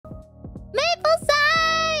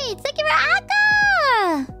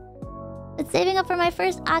Saving up for my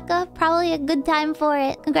first Aka. Probably a good time for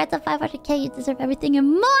it. Congrats on 500k. You deserve everything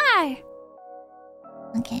and more!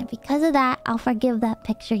 Okay, because of that, I'll forgive that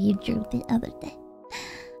picture you drew the other day.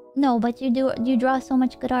 No, but you draw so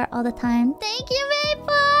much good art all the time. Thank you,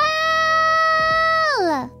 Maple!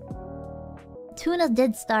 Tuna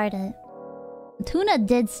did start it. Tuna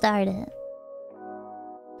did start it.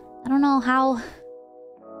 I don't know how...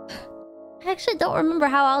 I actually don't remember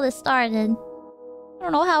how all this started. I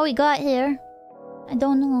don't know how we got here. I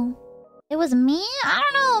don't know. It was me? I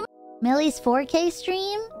don't know. Millie's 4K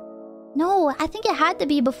stream? No, I think it had to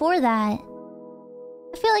be before that.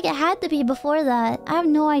 I feel like it had to be before that. I have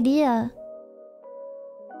no idea.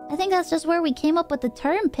 I think that's just where we came up with the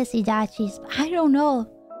term pissydachis. But I don't know.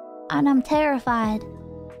 And I'm terrified.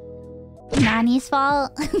 Nani's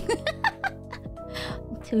fault.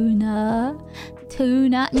 Tuna.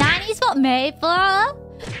 Nani's fault. Maple.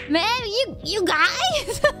 Man, you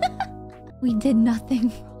guys. We did nothing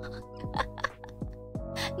wrong.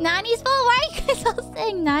 Nani's fault? Why are you guys all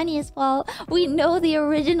saying Nani's fault? We know the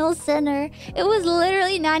original sinner. It was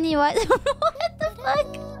literally Nani. What the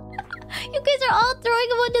fuck? You guys are all throwing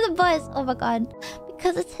him under the bus. Oh my god.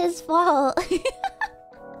 Because it's his fault.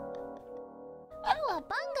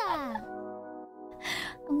 Bunga.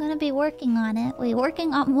 I'm gonna be working on it. Wait,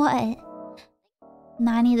 working on what?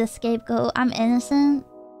 Nani the scapegoat. I'm innocent.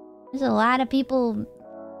 There's a lot of people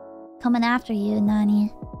coming after you,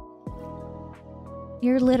 Nani.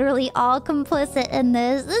 You're literally all complicit in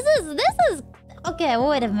this. This is... Okay,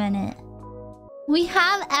 wait a minute. We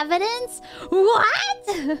have evidence?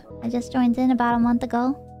 What? I just joined in about a month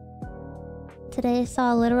ago. Today I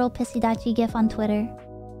saw a literal Pissydachi gif on Twitter.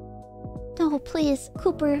 No, please.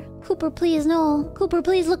 Cooper, please, no. Cooper,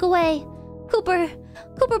 please look away. Cooper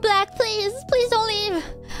Black, please. Please don't leave.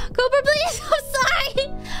 Cooper, please. I'm sorry.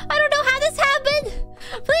 I don't know how this happened.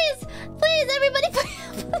 Please, everybody,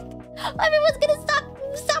 please. Everyone's gonna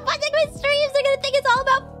stop watching my streams. They're gonna think it's all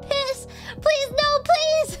about piss. Please, no,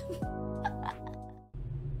 please.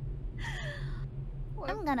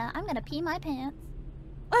 I'm gonna pee my pants.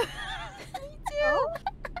 Me too.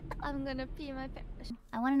 I'm gonna pee my pants.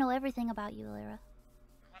 I want to know everything about you, Lyra.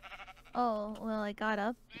 Oh, well, I got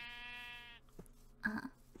up.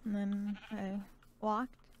 And then I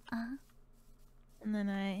walked. And then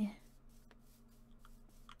I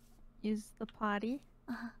used the potty.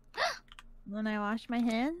 And then I washed my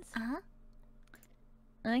hands.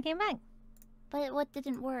 And I came back. But what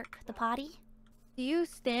didn't work? The potty? Do you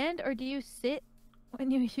stand or do you sit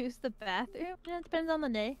when you use the bathroom? Yeah, it depends on the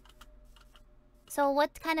day. So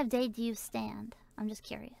what kind of day do you stand? I'm just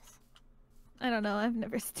curious. I don't know. I've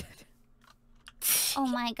never stood. Oh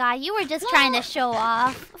my god, you were just trying to show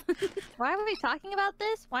off. Why were we talking about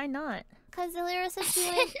this? Why not? Because Lyra said she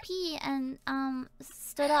went pee and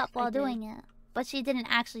stood up while doing it. But she didn't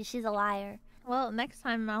actually. She's a liar. Well, next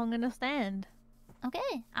time I'm gonna stand.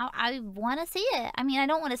 Okay, I want to see it. I mean, I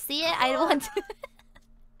don't want to see it. I want to...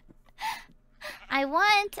 I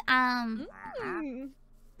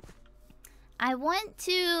want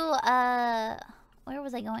to, where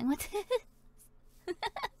was I going with this?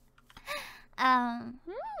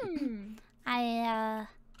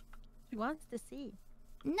 She wants to see.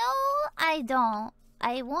 No, I don't.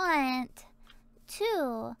 I want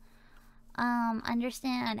to,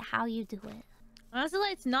 understand how you do it. Honestly,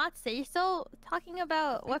 let's not say so. Talking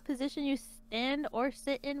about what position you stand or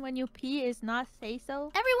sit in when you pee is not say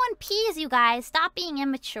so. Everyone pees, you guys. Stop being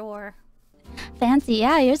immature. Fancy,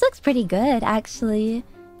 yeah. Yours looks pretty good, actually.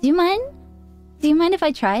 Do you mind? Do you mind if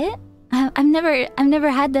I try it? I've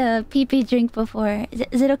never had the pee-pee drink before.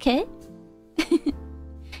 Is it okay?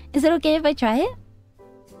 Is it okay if I try it?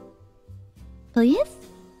 Please?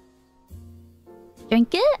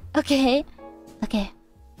 Drink it? Okay. Okay.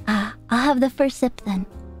 I'll have the first sip then.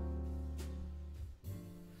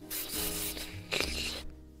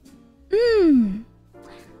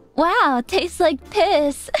 Wow, tastes like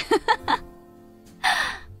piss.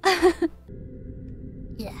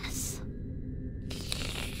 Yes.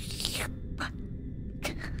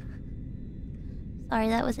 Sorry,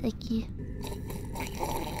 that was icky.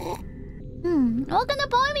 Welcome to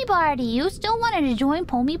Pomu Party. You still wanted to join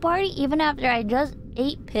Pomu Party even after I just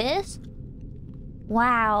ate piss?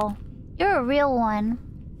 Wow. You're a real one.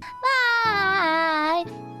 Bye!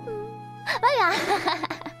 Bye-bye!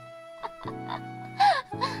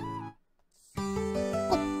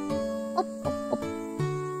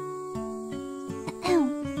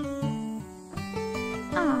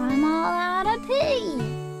 I'm all out of pee.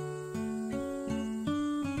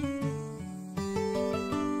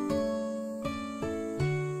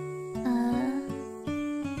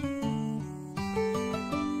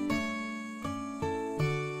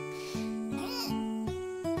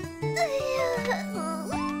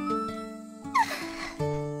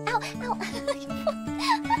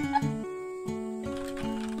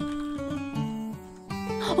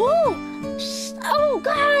 Oh! Oh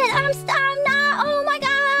god! I'm not! Oh my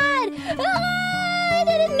god! Ah, I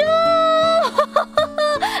didn't know!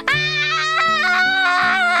 Ah!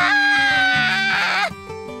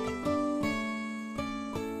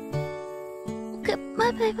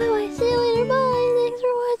 Okay, bye. See you later. Bye. Thanks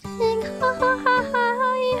for watching. Ha ha ha ha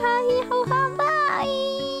ha bye.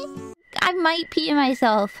 I might pee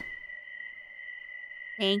myself.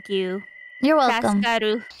 Thank you. You're welcome.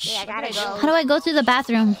 Kaskaru. Yeah, I gotta go. How do I go to the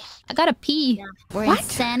bathroom? I gotta pee. Yeah. We're What? in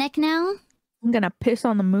Sanic now? I'm gonna piss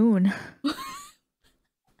on the moon.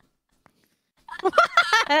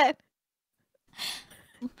 What?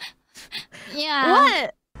 Yeah.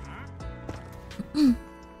 What?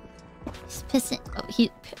 He's pissing. Oh, he.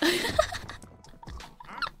 That's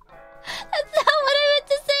not what I meant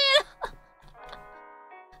to say at all.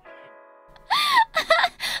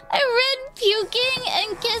 I read puking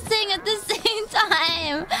and kissing at the same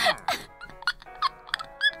time.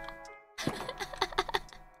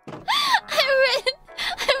 I read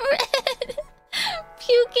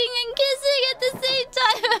puking and kissing at the same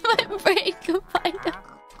time, and my brain combined them.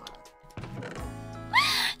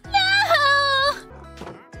 No!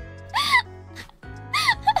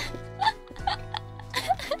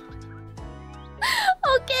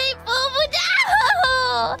 Okay, Pomu,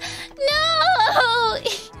 no!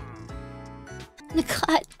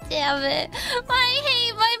 God damn it. I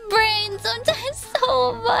hate my brain sometimes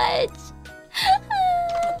so much.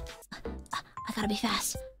 I gotta be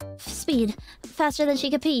fast. Speed. Faster than she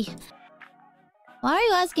could pee. Why are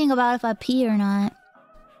you asking about if I pee or not?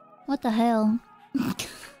 What the hell?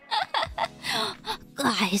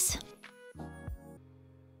 Guys.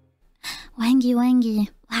 Wangy.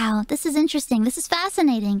 Wow, this is interesting. This is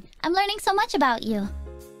fascinating. I'm learning so much about you.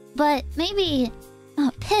 But maybe...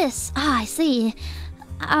 Oh, piss. Ah, I see.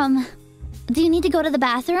 Do you need to go to the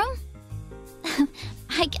bathroom?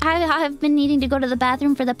 I've been needing to go to the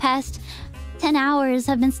bathroom for the past 10 hours.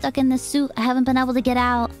 I've been stuck in this suit. I haven't been able to get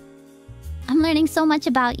out. I'm learning so much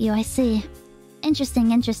about you, I see.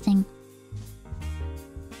 Interesting.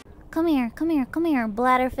 Come here,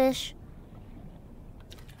 bladderfish.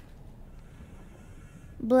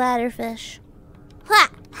 Bladderfish. Ha!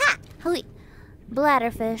 Hui.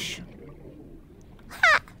 Bladderfish.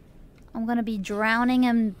 Ha! I'm gonna be drowning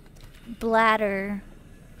in bladder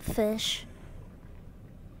fish.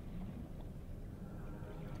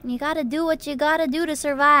 You gotta do what you gotta do to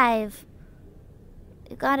survive.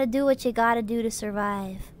 You gotta do what you gotta do to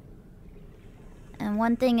survive. And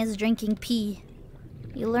one thing is drinking pee.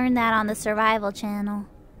 You learn that on the survival channel.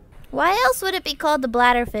 Why else would it be called the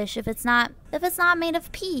bladderfish if it's not made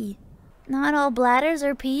of pee? Not all bladders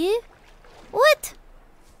are pee? What?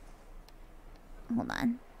 Hold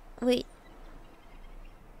on. Wait.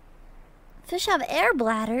 Fish have air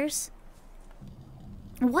bladders?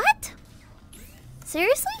 What?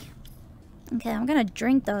 Seriously? Okay, I'm gonna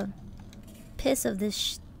drink the piss of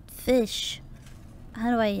this fish.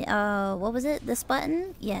 How do I, what was it? This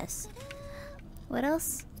button? Yes. What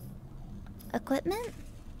else? Equipment?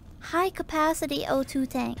 High capacity O2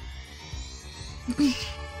 tank.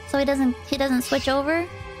 So he doesn't switch over?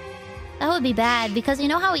 That would be bad, because you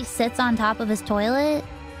know how he sits on top of his toilet?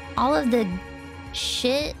 All of the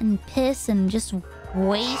shit and piss and just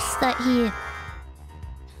waste that he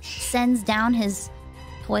sends down his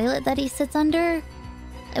toilet that he sits under,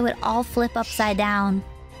 it would all flip upside down.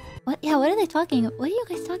 What? Yeah, what are they talking about? What are you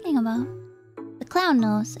guys talking about? The clown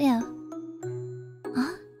nose, yeah.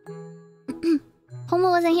 Huh? Pomu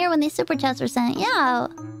wasn't here when these super chats were sent. Yeah.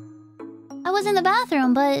 I was in the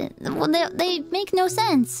bathroom, but they make no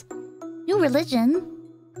sense. New religion?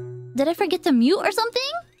 Did I forget to mute or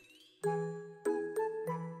something?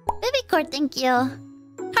 Baby Court, thank you.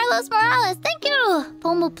 Carlos Morales, thank you.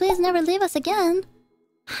 Pomu, please never leave us again.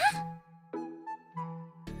 Huh?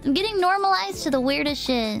 I'm getting normalized to the weirdest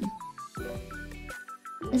shit.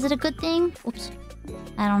 Is it a good thing? Oops.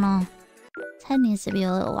 I don't know. His head needs to be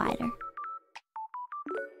a little wider.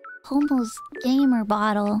 Pomu's gamer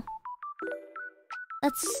bottle.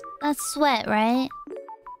 That's sweat, right?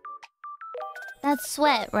 That's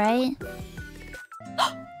sweat, right?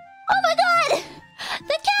 Oh my god!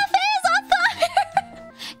 The cafe is on fire!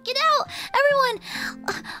 Get out! Everyone!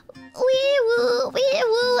 Wee woo! Wee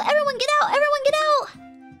woo! Everyone get out! Everyone get out!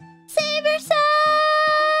 Save yourselves!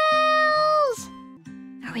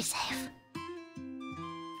 Are we safe?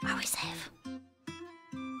 Are we safe?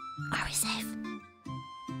 Are we safe?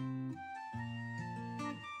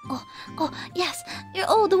 Oh, yes!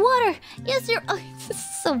 The water! Yes, oh, this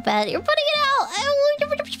is so bad. You're putting it out!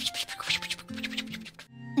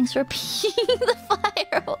 Thanks for peeing the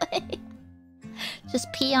fire away.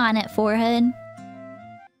 Just pee on it, forehead.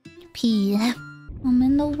 pee. I'm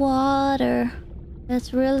in the water.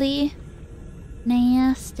 It's really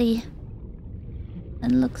nasty.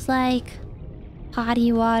 It looks like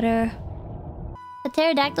potty water. The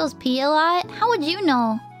pterodactyls pee a lot? How would you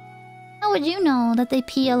know? How would you know that they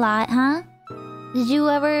pee a lot, huh? Did you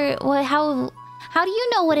ever... How do you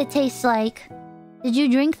know what it tastes like? Did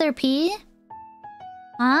you drink their pee?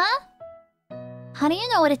 Huh? How do you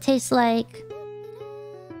know what it tastes like?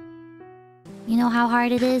 You know how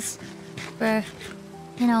hard it is for...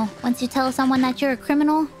 You know, once you tell someone that you're a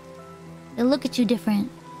criminal, they look at you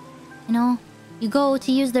different. You know? You go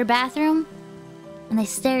to use their bathroom, and they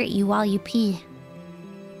stare at you while you pee.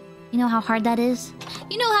 You know how hard that is?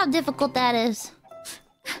 You know how difficult that is?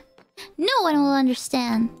 No one will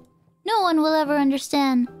understand. No one will ever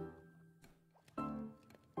understand.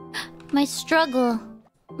 My struggle.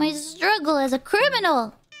 My struggle as a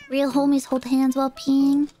criminal. Real homies hold hands while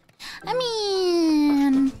peeing. I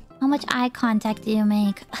mean... How much eye contact do you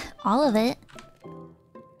make? All of it.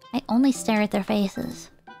 I only stare at their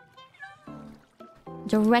faces.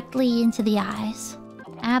 Directly into the eyes.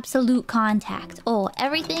 Absolute contact. Oh,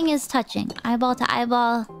 everything is touching. Eyeball to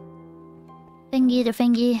eyeball. Fingy to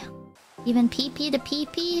fingy. Even pee-pee to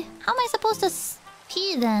pee-pee. How am I supposed to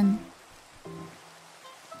pee then?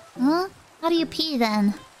 Huh? How do you pee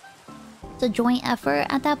then? It's a joint effort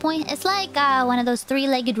at that point. It's like one of those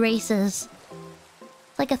three-legged races.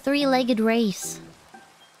 It's like a three-legged race.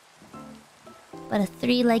 But a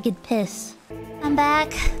three-legged piss. I'm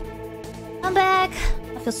back. I'm back.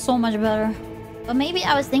 I feel so much better. But maybe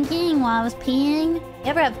I was thinking while I was peeing. You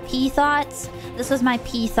ever have pee thoughts? This was my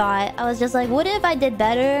pee thought. I was just like, what if I did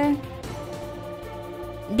better?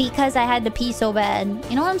 Because I had to pee so bad.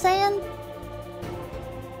 You know what I'm saying?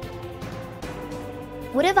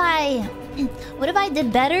 What if I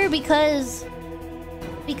did better because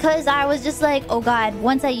I was just like, oh god,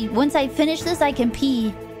 once I finish this I can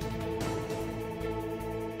pee.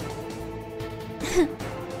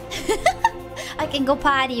 I can go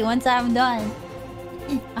potty once I'm done.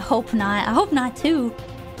 I hope not. I hope not too.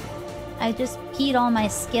 I just peed all my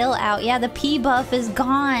skill out. Yeah, the pee buff is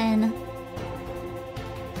gone.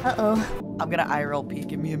 Uh-oh. I'm gonna IRL pee.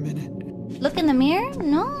 Give me a minute. Look in the mirror?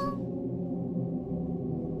 No.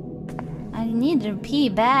 I need to pee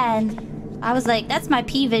bad. I was like, that's my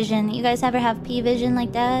pee vision. You guys ever have pee vision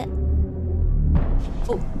like that?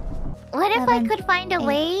 Oh. What if I could find a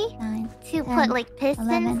way 9, to 10, put like pistons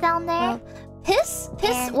 11, down there? 12.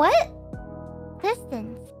 Piss? What?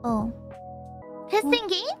 Pistons. Oh. Piston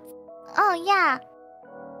gates? Oh yeah.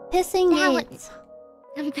 Pissing That gates.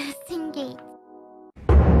 Piston gates.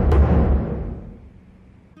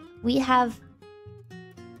 We have...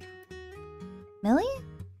 Millie?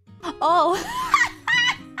 Oh!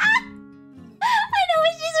 I know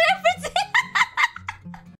what she's referencing!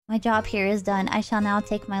 My job here is done. I shall now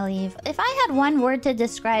take my leave. If I had one word to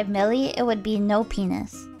describe Millie, it would be no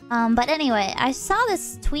penis. But anyway, I saw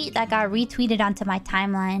this tweet that got retweeted onto my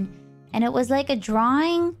timeline. And it was like a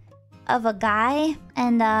drawing of a guy.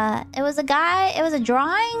 And it was a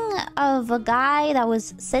drawing of a guy that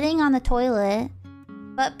was sitting on the toilet.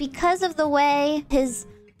 But because of the way his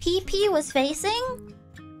pee-pee was facing,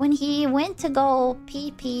 when he went to go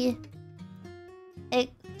pee-pee,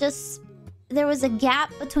 there was a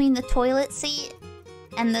gap between the toilet seat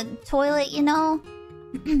and the toilet, you know?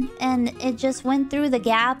 And it just went through the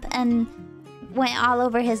gap and went all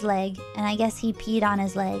over his leg. And I guess he peed on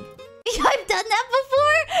his leg. I've done that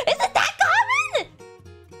before! Isn't that common?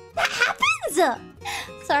 That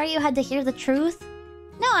happens! Sorry you had to hear the truth.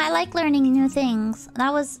 No, I like learning new things.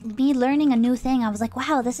 That was me learning a new thing. I was like,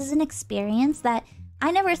 wow, this is an experience that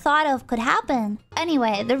I never thought of could happen.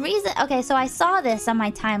 Anyway, the reason... Okay, so I saw this on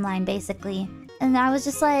my timeline, basically. And I was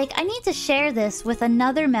just like, I need to share this with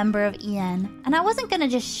another member of EN. And I wasn't gonna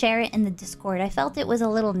just share it in the Discord. I felt it was a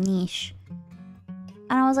little niche.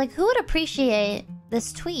 And I was like, who would appreciate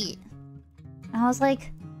this tweet? And I was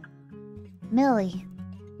like, Millie.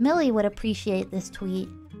 Millie would appreciate this tweet.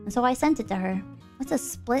 And so I sent it to her. What's a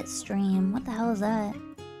split stream? What the hell is that?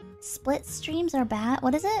 Split streams are bad?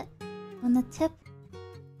 What is it? When the tip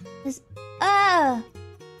is...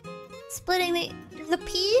 Splitting the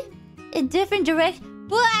pee in different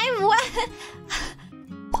directions. What?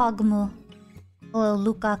 Pogmu. Oh,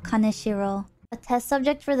 Luka Kaneshiro. A test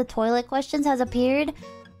subject for the toilet questions has appeared.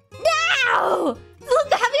 No!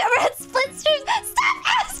 Luka, have you ever had split streams? Stop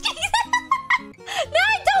asking! No,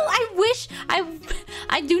 I don't! I wish...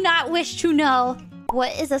 I do not wish to know.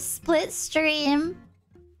 What is a split stream?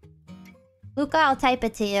 Luka, I'll type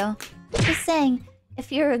it to you. Just saying,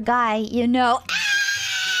 if you're a guy, you know...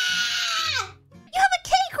 Ah! You have a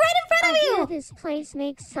cake right in front of you! this place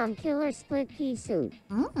makes some killer split pea soup.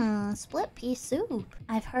 Split pea soup.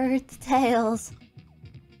 I've heard the tales.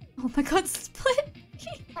 Oh my god, split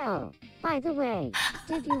pea. Oh, by the way,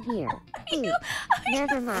 did you hear? Oops,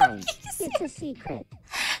 never mind. It's a secret.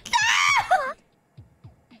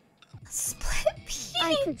 Split pea.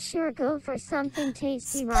 I could sure go for something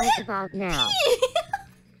tasty right about now.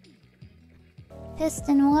 Pissed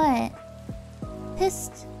in what?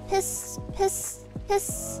 Piss.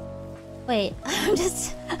 Wait, I'm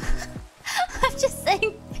just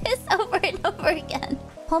saying piss over and over again.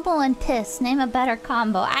 Pomu and piss, name a better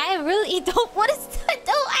combo. I really don't. What is that?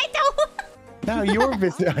 I don't. Now you're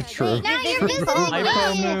visiting. True. Now you're visiting. Hi,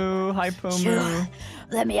 Pomu. Hi, Pomu.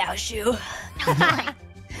 Let me out, Shu.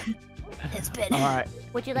 It's been. All right.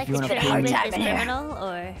 Would you like If you to wanna trade pay with me- this criminal,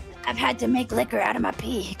 or...? I've had to make liquor out of my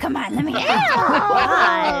pee. Come on, let me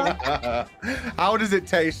out. God. How does it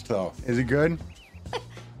taste, though? Is it good?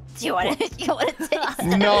 Do you want to taste?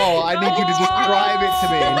 No, I need you to describe it to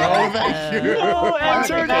me. No, thank you. No,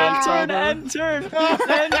 enter.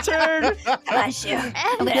 Come on, Shu.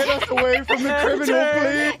 Get us away from the criminal,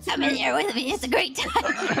 please. Come in here with me. It's a great time. Oh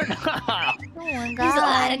my There's a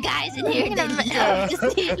lot god. of guys in here.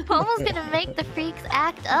 Pomu's gonna make the freaks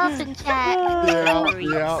act up in chat.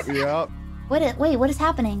 Yep. Wait, what is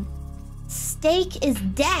happening? Steak is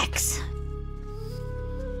Dex.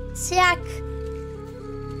 Siak.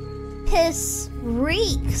 Piss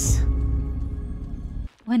reeks.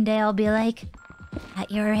 One day I'll be like,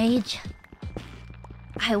 at your age,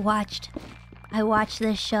 I watched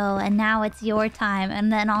this show and now it's your time,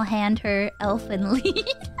 and then I'll hand her elfin lead.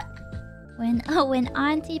 when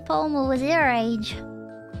Auntie Pomu was your age.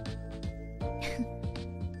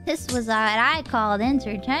 This was what I called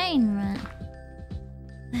entertainment.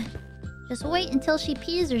 Just wait until she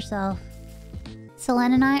pees herself.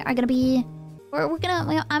 Selene and I are gonna be... I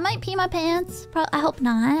might pee my pants. I hope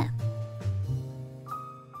not.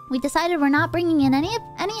 We decided we're not bringing in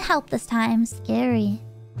any help this time. Scary.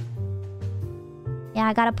 Yeah,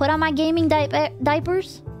 I gotta put on my gaming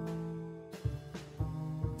diapers.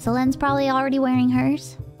 Selene's probably already wearing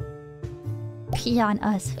hers. Pee on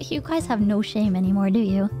us. You guys have no shame anymore, do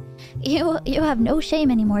you? You have no shame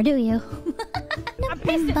anymore, do you? I'm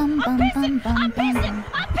pissing!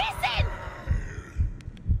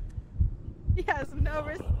 He has no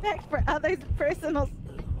respect for others' personal...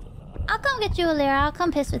 I'll come get you, Alira. I'll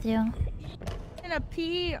come piss with you. I'm gonna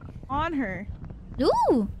pee on her.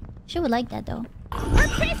 Ooh! She would like that, though. We're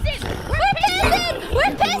pissing!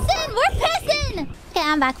 We're pissing! Okay,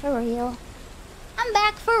 I'm back for real.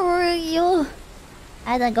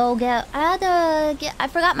 I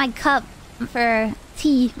forgot my cup for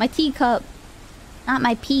tea. My tea cup. Not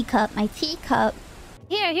my pee cup, my tea cup.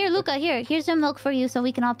 Here, Luca, here's some milk for you so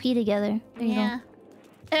we can all pee together. There you go.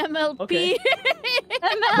 MLP! Okay.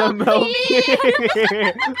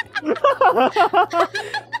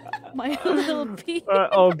 My little pee.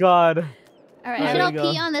 Oh god. Alright, There I should you all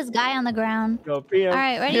go. pee on this guy on the ground. Go pee him.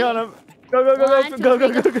 Alright, ready? Pee on him. Go.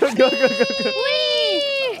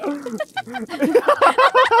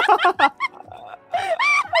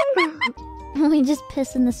 We just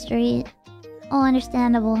piss in the street. All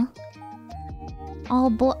understandable. All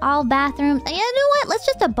bathrooms. Yeah, you know what? Let's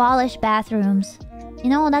just abolish bathrooms. You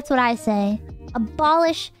know, that's what I say.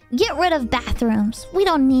 Abolish. Get rid of bathrooms. We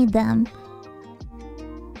don't need them.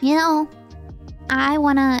 You know, I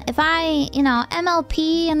wanna... If I,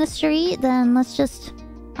 MLP in the street, then let's just...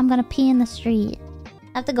 I'm gonna pee in the street.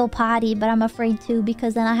 I have to go potty, but I'm afraid to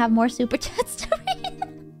because then I have more super chats to read.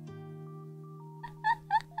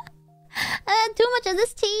 I had too much of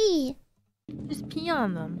this tea. Just pee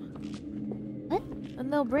on them. What?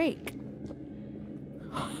 And they'll break.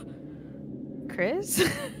 Chris?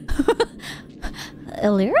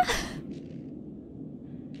 Illyra?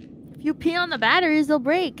 If you pee on the batteries, they'll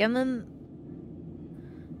break, and then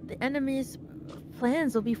the enemy's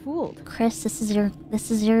plans will be fooled. Chris, this is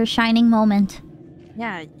your shining moment.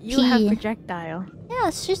 Yeah, you Pee. have projectile. Yeah,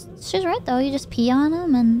 she's right though. You just pee on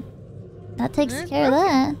them and that takes care of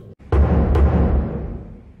that.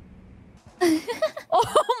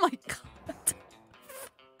 Oh my god.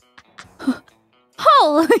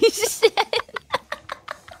 Holy shit!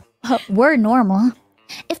 We're normal.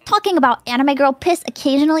 If talking about anime girl piss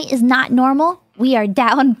occasionally is not normal, we are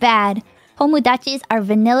down bad. Pomudachis are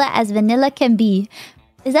vanilla as vanilla can be.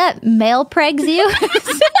 Is that male pregs you?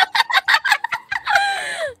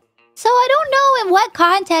 So I don't know in what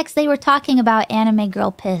context they were talking about anime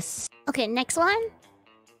girl piss. Okay, next one.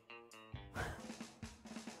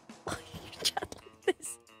 Chat like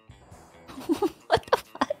this. What the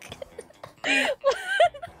fuck?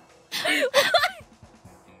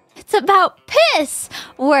 It's a about piss.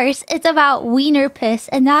 Worse, it's about wiener piss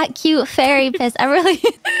and not cute fairy piss. I really...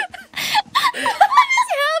 What is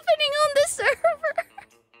happening on this server?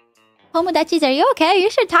 Pomodachis, are you okay? You're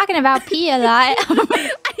sure talking about pee a lot.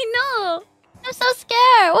 I know. I'm so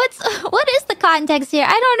scared. What is the context here?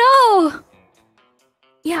 I don't know.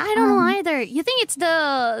 Yeah, I don't know either. You think it's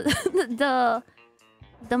the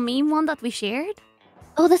meme one that we shared?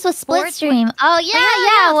 Oh, this was Sports Splitstream. Oh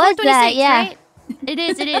yeah, what's that? 426, Yeah. right? It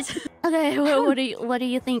is. Okay, what do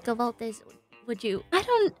you think about this? Would you? I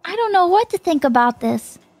don't know what to think about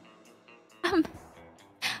this. I'm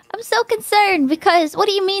so concerned because what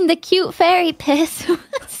do you mean the cute fairy piss?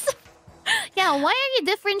 Yeah, why are you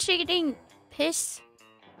differentiating piss,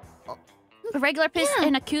 regular piss,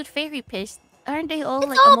 and a cute fairy piss? Aren't they all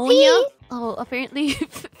like all ammonia? pee. Oh, apparently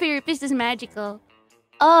fairy piss is magical.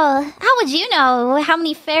 Oh, how would you know? How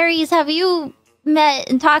many fairies have you met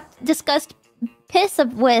and discussed piss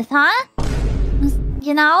with, huh?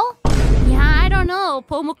 You know? Yeah, I don't know.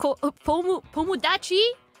 Pomudachi?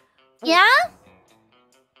 Yeah?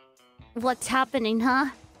 What's happening,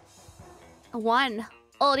 huh? One.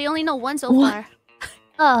 Oh, they only know one so far.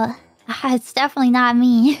 Oh, it's definitely not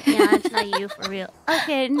me. Yeah, it's not you for real.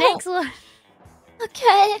 Okay, next one.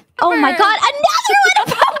 Okay. Oh my god, another one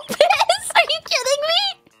about piss! Are you kidding me?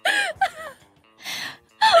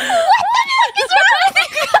 What the heck is wrong with you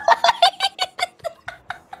guys?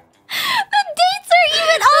 The dates are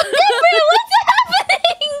even all different! What's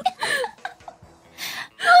happening?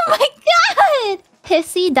 Oh my god!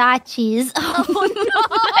 Pissydachis. Oh no!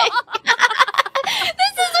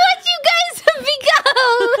 This is what you guys have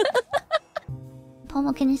become!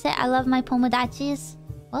 Pomo, can you say I love my Pomodachis?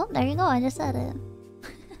 Well, there you go, I just said it.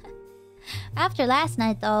 After last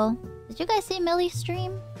night, though, did you guys see Millie's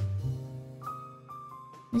stream?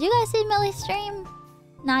 Did you guys see Millie's stream?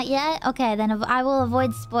 Not yet? Okay, then I will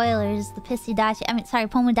avoid spoilers. The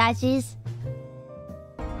Pomodachis.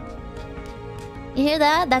 You hear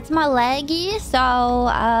that? That's my leggy.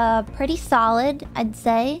 So, pretty solid, I'd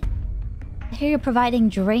say. I hear you're providing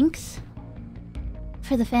drinks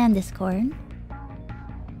for the fan Discord.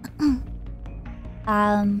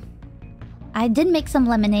 I did make some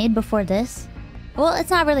lemonade before this. Well, it's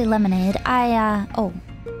not really lemonade.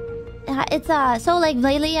 So like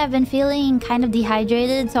lately I've been feeling kind of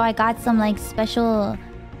dehydrated, so I got some like special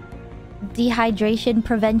dehydration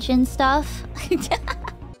prevention stuff.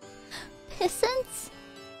 Pissants?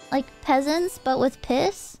 Like peasants, but with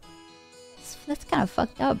piss? That's kind of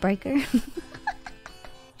fucked up, Breaker.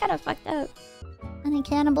 Kind of fucked up. Any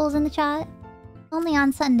cannibals in the chat? Only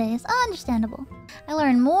on Sundays. Oh, understandable. I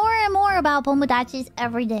learn more and more about Pomodachis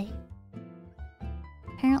every day.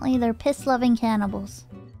 Apparently, they're piss-loving cannibals.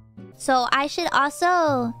 So, I should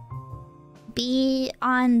also be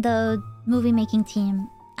on the movie-making team,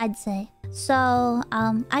 I'd say. So,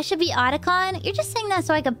 I should be Otacon. You're just saying that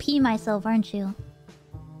so I could pee myself, aren't you?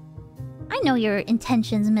 I know your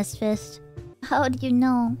intentions, Miss Fist. How do you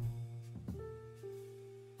know?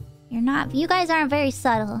 You're not... You guys aren't very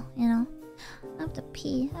subtle, you know? I have to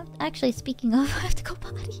pee. Actually, speaking of, I have to go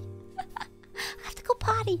potty. I have to go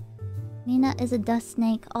potty. Nina is a dust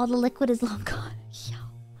snake. All the liquid is long gone.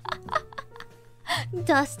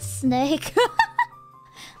 Dust snake.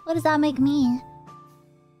 What does that make me?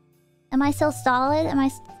 Am I still solid? Am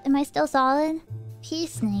I still solid? Pee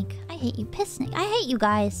snake. I hate you. Piss snake. I hate you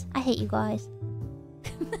guys. I hate you guys.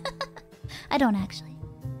 I don't actually.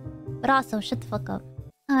 But also, shut the fuck up.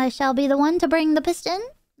 I shall be the one to bring the piston.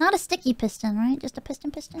 Not a sticky piston, right? Just a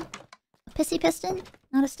piston. A pissy piston?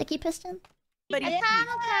 Not a sticky piston?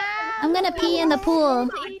 I'm gonna pee in the pool.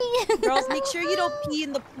 Girls, make sure you don't pee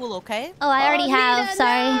in the pool, okay? Oh, I already have. Nina,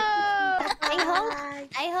 sorry. No.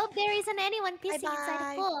 I hope there isn't anyone pissing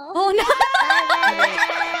inside the pool. Oh no!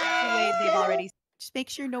 Wait, they've already. Just make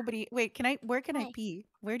sure nobody. Wait, can I? Where can I pee?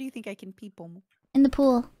 Where do you think I can pee, Pomu? In the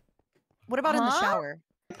pool. What about in the shower?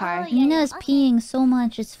 Oh, Nina is peeing so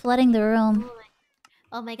much, it's flooding the room.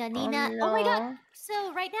 Oh my god, Nina. Oh, no. Oh my god.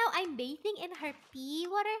 So right now I'm bathing in her pee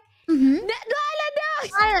water. Mm-hmm.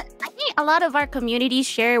 I think a lot of our communities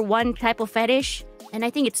share one type of fetish, and I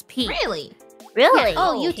think it's pee. Really? Really? Yeah.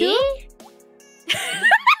 Oh, you too?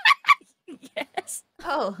 Yes.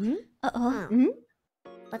 Oh. Uh-oh.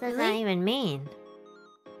 What does that even mean?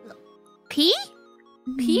 Pee?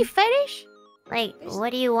 Pee fetish? Like,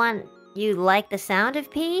 what do you want? You like the sound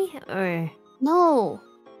of pee? Or... No.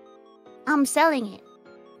 I'm selling it.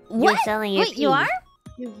 You're selling your Wait, pee? you are?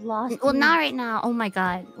 You've lost. Well, not right now. Oh my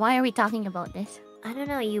god. Why are we talking about this? I don't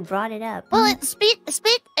know, you brought it up. Well, it's spit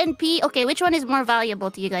and pee. Okay, which one is more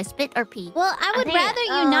valuable to you guys? Spit or pee? Well, I would rather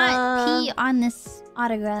you not pee on this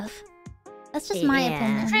autograph. That's just my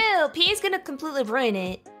opinion. True. P is gonna completely ruin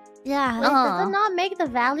it. Yeah. Wait, does it not make the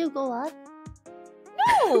value go up?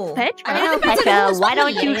 No. Petra, I mean, it depends on who's why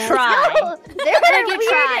don't you fucking try? No, Why don't you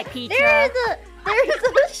try, Petra? There's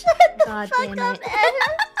a shut the God fuck damn up, it.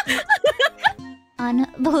 Ed.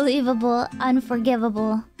 Unbelievable,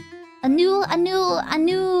 unforgivable. A new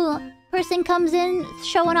person comes in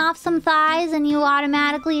showing off some thighs and you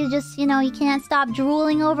automatically just, you know, you can't stop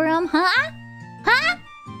drooling over them, huh? Huh?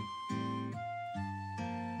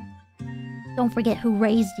 Don't forget who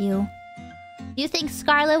raised you. You think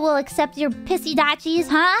Scarlet will accept your pissydachis,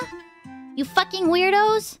 huh? You fucking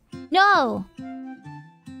weirdos? No!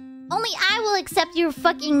 Only I will accept your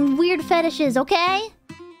fucking weird fetishes, okay?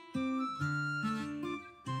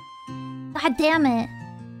 God damn it.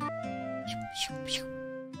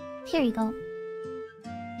 Here you go.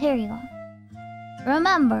 Here you go.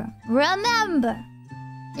 Remember.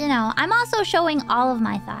 You know, I'm also showing all of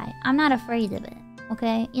my thigh. I'm not afraid of it,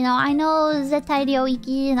 okay? You know, I know Zetaidio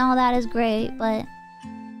Iki and all that is great, but...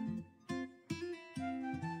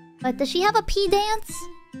 But does she have a pee dance?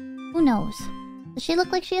 Who knows? Does she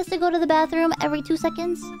look like she has to go to the bathroom every 2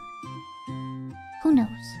 seconds? Who knows?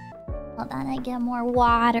 Hold on, I get more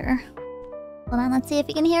water. Hold on, let's see if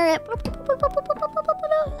you can hear it.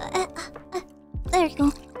 There you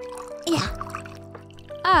go. Yeah.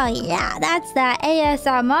 Oh yeah, that's the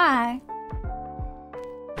ASMR.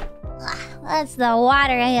 That's the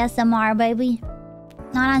water ASMR, baby.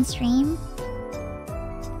 Not on stream.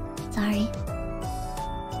 Sorry.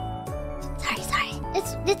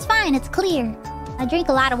 It's fine, it's clear. I drink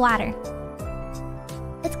a lot of water.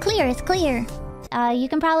 It's clear. You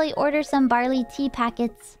can probably order some barley tea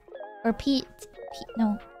packets. Or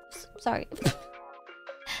no. Sorry.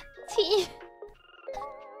 Tea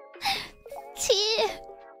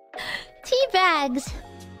bags.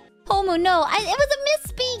 Pomu, no. It was a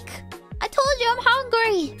misspeak. I told you I'm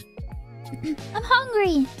hungry. I'm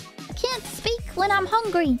hungry. I can't speak when I'm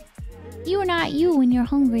hungry. You are not you when you're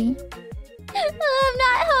hungry. I'm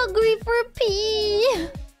not hungry for pee.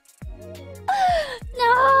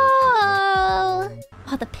 No.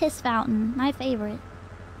 Oh, the piss fountain. My favorite.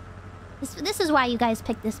 This is why you guys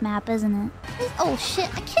picked this map, isn't it? Oh shit,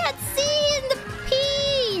 I can't see in the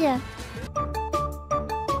pee!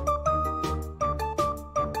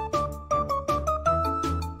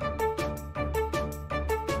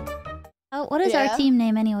 Oh, what is our team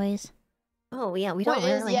name anyways? Oh yeah, we don't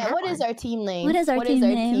really have what one. is our team name? What is our team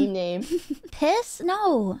name? Piss?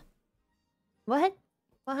 No. What?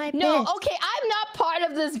 Why No, piss? okay, I'm not part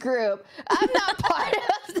of this group. I'm not part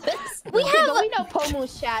of this. We know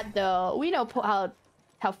Pomu's chat though. We know how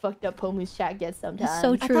fucked up Pomu's chat gets sometimes. It's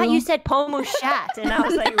so true. I thought you said Pomu's chat, and I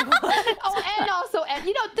was like, what? Oh, and also,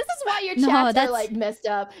 you know, this is why your chats are like messed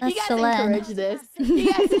up. You guys encourage this.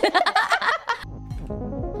 You guys.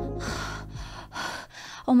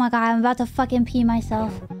 Oh my god, I'm about to fucking pee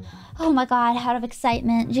myself. Oh my god, out of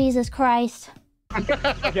excitement. Jesus Christ.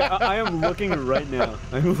 Okay, I am looking right now.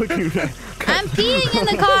 I'm peeing in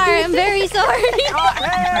the car. I'm very sorry. Hey!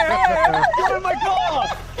 Get in my car!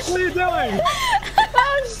 What are you doing?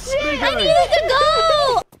 Oh shit! I needed to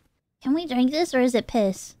go! Can we drink this or is it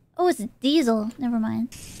piss? Oh, it's diesel. Never mind.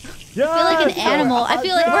 Yes! I feel like an animal. I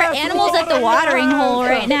feel like we're animals at the watering hole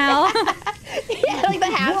right now. Yeah, like the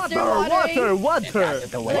hamster water. My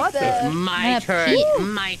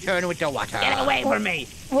turn with the water. Get away from me.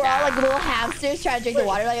 We're all like little hamsters trying to drink the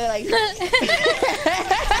water. Like.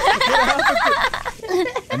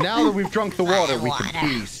 And now that we've drunk the water, we can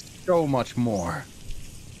pee so much more.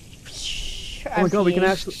 Oh my god, we can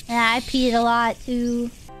actually... Yeah, I peed a lot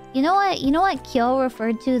too. You know what Kyo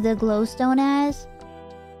referred to the glowstone as?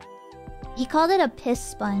 He called it a piss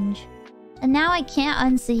sponge. And now I can't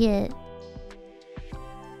unsee it.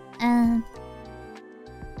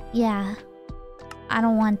 Yeah. I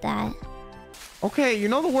don't want that. Okay, you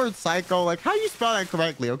know the word psycho? Like, how do you spell that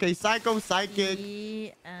correctly? Okay, psycho, psychic.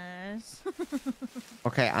 B.S.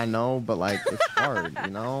 Okay, I know, but like, it's hard,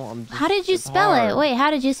 you know? How did you spell it? Wait,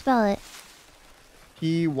 how did you spell it?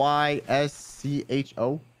 P-Y-S-C-H-O.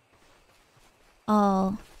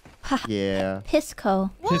 Oh. Yeah.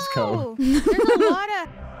 Pisco. Pisco. There's a lot of...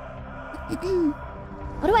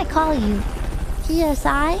 What do I call you?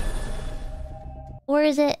 PSI? Or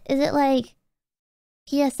is it like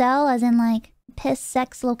PSL as in like piss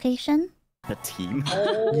sex location? The team?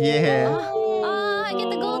 Yeah. Oh, I get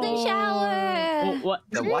the golden shower! Oh, what?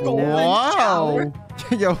 Wow.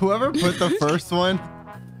 Yo, whoever put the first one,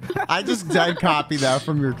 I just dead copied that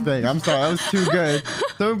from your thing. I'm sorry, that was too good.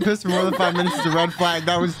 Don't piss for more than 5 minutes is a red flag.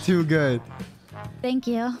 That was too good. Thank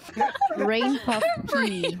you. Rain puff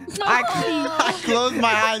pee. I closed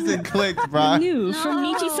my eyes and clicked, bro. New from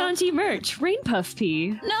Nichi Sanji merch. Rain puff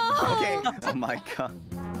pee. No. Okay. Oh my god.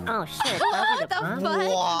 Oh shit. What the fuck?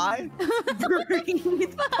 What?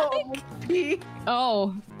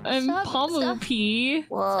 Oh, I'm Stop- Pomu stop- pee.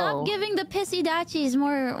 Whoa. Stop giving the pissydachis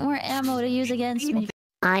more ammo to use against me.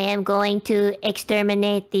 I am going to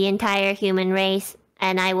exterminate the entire human race,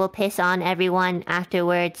 and I will piss on everyone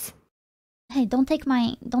afterwards. Hey, don't take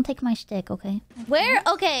my shtick, okay? Where?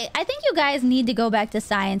 Okay, I think you guys need to go back to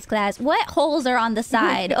science class. What holes are on the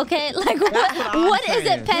side? Okay, like what is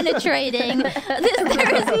it penetrating?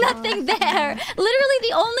 There is nothing there. Literally,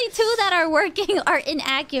 the only two that are working are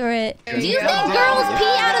inaccurate. Do you think girls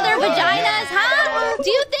pee out of their vaginas, huh? Do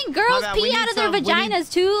you think girls pee out of their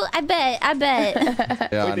vaginas too? I bet.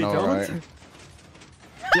 Yeah, I know, right?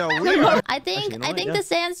 Yo, I think the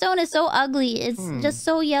sandstone is so ugly. It's just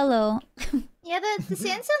so yellow. Yeah, the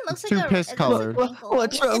sandstone looks Too like piss colored.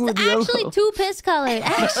 What's wrong with It's actually too piss colored.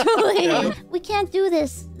 Actually, we can't do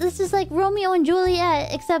this. This is like Romeo and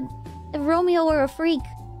Juliet, except if Romeo were a freak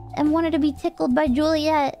and wanted to be tickled by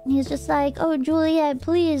Juliet, and he's just like, "Oh, Juliet,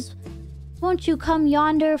 please, won't you come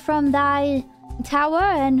yonder from thy tower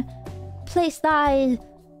and place thy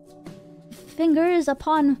fingers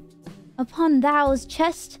upon thou's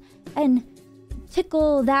chest and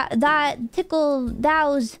tickle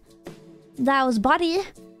thou's body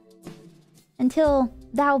until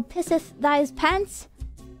thou pisseth thy pants."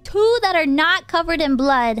 Two that are not covered in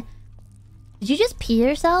blood. Did you just pee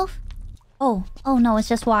yourself? Oh no, it's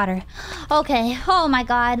just water. Okay. Oh my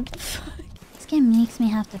god. This game makes me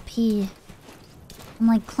have to pee. I'm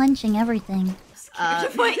like clenching everything.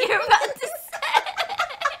 What you're about to say.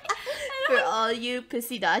 For all you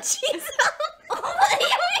pissydachis. What do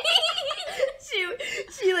you mean?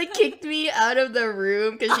 She like kicked me out of the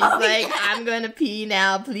room because she's like, I'm gonna pee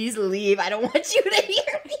now. Please leave. I don't want you to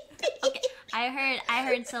hear me. Okay. I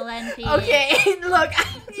heard Selene pee. Okay, look,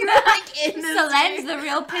 you're like in this. Selene's the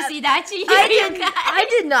real pissy-dachi. I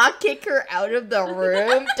did not kick her out of the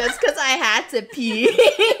room just because I had to pee.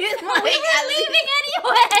 Like, We were leaving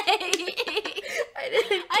anyway.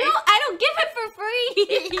 I don't give it for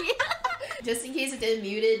free. Just in case it didn't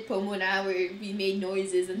muted, Pomu and I we made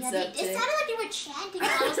noises and stuff. It sounded like you were chanting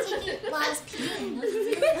while I was peeing. I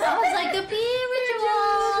was like, the pee ritual.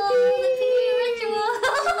 The pee ritual.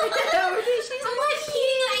 I'm like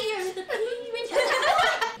peeing at you. The pee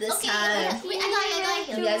ritual. This Okay, time, I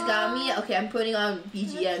got you guys got me. Okay, I'm putting on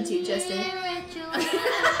BGM too, Justin.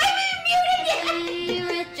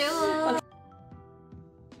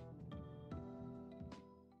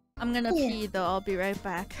 I'm gonna pee though. I'll be right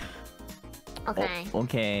back. Okay.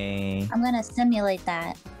 Okay. I'm gonna simulate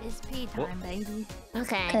that. It's pee time, baby.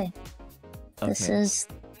 Okay. Okay. This Okay. is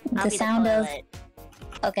I'll the be sound of. toilet.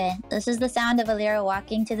 Okay, this is the sound of Alira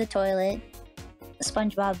walking to the toilet,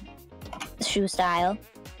 SpongeBob shoe style.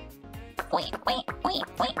 Wait. Wait,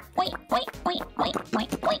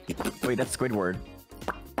 that's Squidward.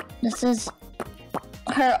 This is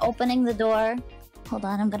her opening the door. Hold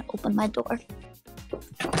on, I'm gonna open my door.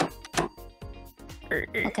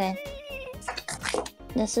 Okay.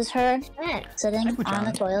 This is her sitting on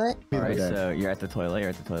the toilet. Alright, so you're at the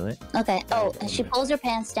toilet. Okay. Oh, and she pulls her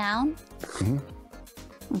pants down.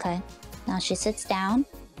 Okay. Now she sits down.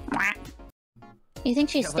 You think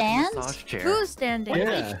she stands? Who's standing?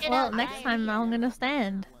 Yeah. Well, next time I'm gonna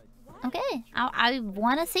stand. Okay. I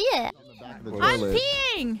want to see it. I'm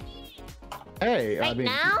peeing. Hey, I mean,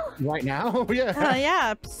 right now? Yeah. Oh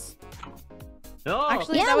yeah. Psst. No.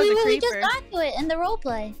 Actually, Yeah, that was a we just creeper. got to it in the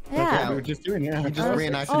roleplay. Yeah. We were just doing, You just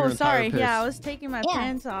reenacted Oh, your entire sorry. piss. Yeah, I was taking my Yeah.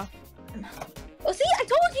 pants off. Oh, see, I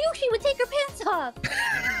told you she would take her pants off.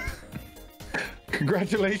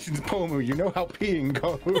 Congratulations, Pomu. You know how peeing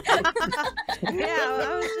goes. Yeah,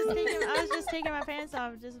 I was just taking my pants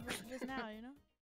off just now, you know.